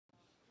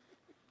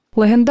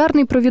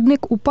Легендарний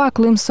провідник УПА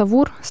Клим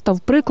Савур став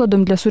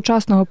прикладом для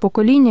сучасного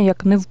покоління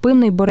як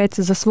невпинний борець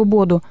за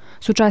свободу.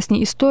 Сучасні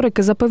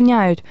історики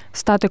запевняють,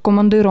 стати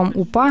командиром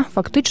УПА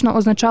фактично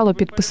означало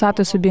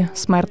підписати собі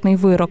смертний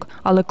вирок.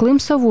 Але Клим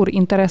Савур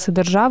інтереси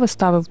держави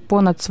ставив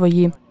понад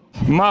свої.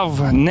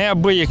 Мав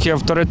неабиякий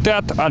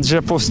авторитет,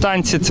 адже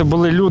повстанці – це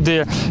були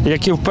люди,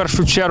 які в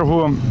першу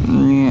чергу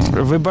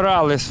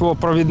вибирали свого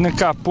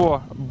провідника по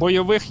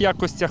бойових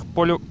якостях,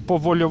 по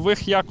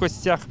вольових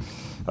якостях.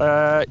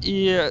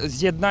 І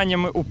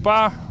з'єднаннями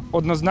УПА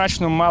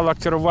однозначно мала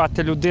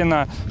керувати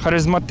людина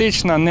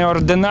харизматична,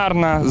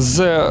 неординарна,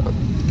 з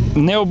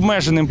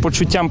необмеженим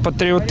почуттям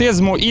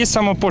патріотизму і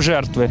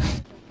самопожертви.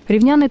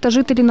 Рівняни та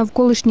жителі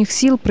навколишніх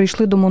сіл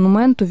прийшли до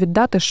монументу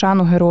віддати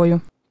шану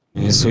герою.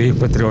 І своїх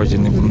патріотів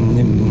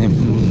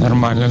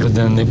нормальна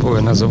людина не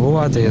повинна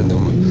забувати, я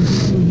думаю.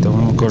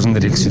 Тому кожен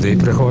рік сюди і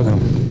приходимо.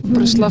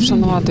 Прийшла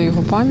вшанувати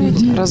його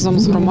пам'ять разом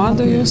з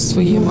громадою,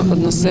 своїми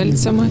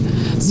односельцями,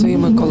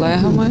 своїми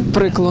колегами,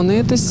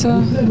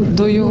 приклонитися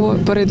до його,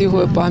 перед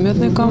його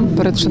пам'ятником,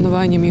 перед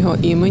вшануванням його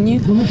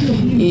імені.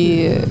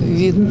 І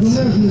від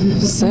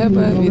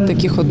себе, від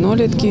таких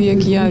однолітків,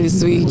 як я, від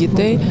своїх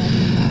дітей,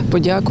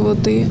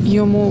 подякувати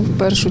йому в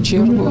першу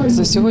чергу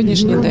за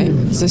сьогоднішній день,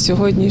 за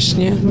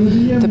сьогоднішнє,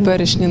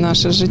 теперішнє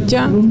наше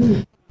життя.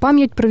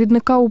 Пам'ять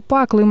провідника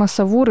УПА Клима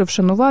Савури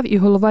вшанував і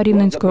голова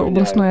Рівненської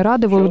обласної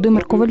ради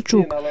Володимир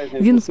Ковальчук.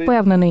 Він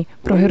впевнений,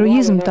 про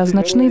героїзм та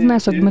значний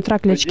внесок Дмитра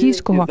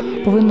Клячківського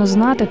повинно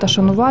знати та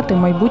шанувати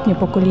майбутнє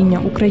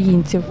покоління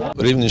українців.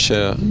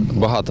 Рівненщина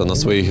багата на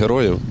своїх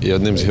героїв, і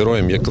одним з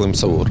героїв є Клим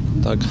Савур,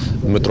 так?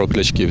 Дмитро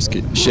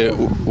Клячківський. Ще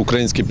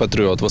український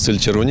патріот Василь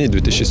Червоній у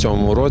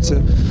 2007 році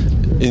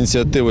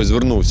ініціативою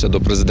звернувся до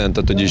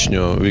президента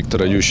тодішнього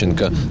Віктора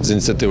Ющенка з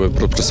ініціативою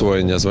про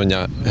присвоєння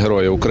звання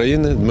Героя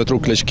України Дмитру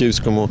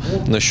Клячківському,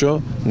 на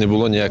що не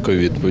було ніякої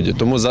відповіді.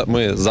 Тому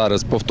ми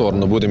зараз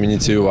повторно будемо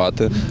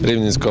ініціювати,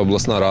 Рівненська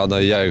обласна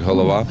рада, я як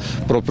голова,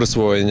 про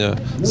присвоєння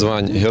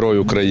звань Герой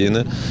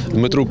України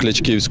Дмитру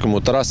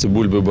Клячківському, Тарасу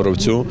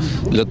Бульби-Боровцю,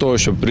 для того,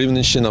 щоб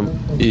Рівненщина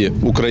і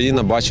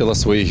Україна бачила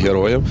своїх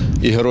героїв,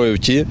 і героїв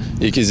ті,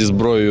 які зі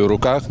зброєю в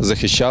руках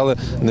захищали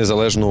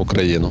незалежну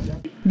Україну.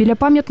 Біля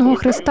пам'ятного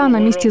хреста на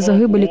місці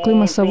загибелі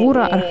Клима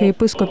Савура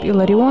архієпископ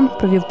Іларіон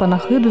провів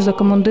панахиду за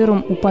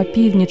командиром УПА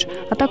 «Північ»,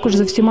 а також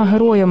за всіма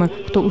героями,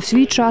 хто у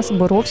свій час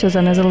боровся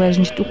за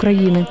незалежність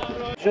України.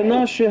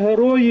 Наші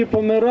герої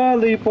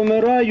помирали і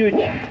помирають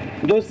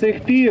до сих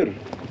пір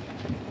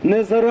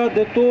не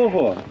заради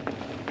того,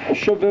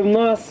 щоб в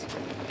нас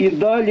і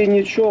далі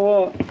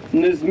нічого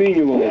не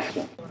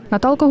змінювалося.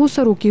 Наталка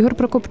Гусарук, Ігор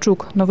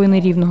Прокопчук.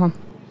 Новини Рівного.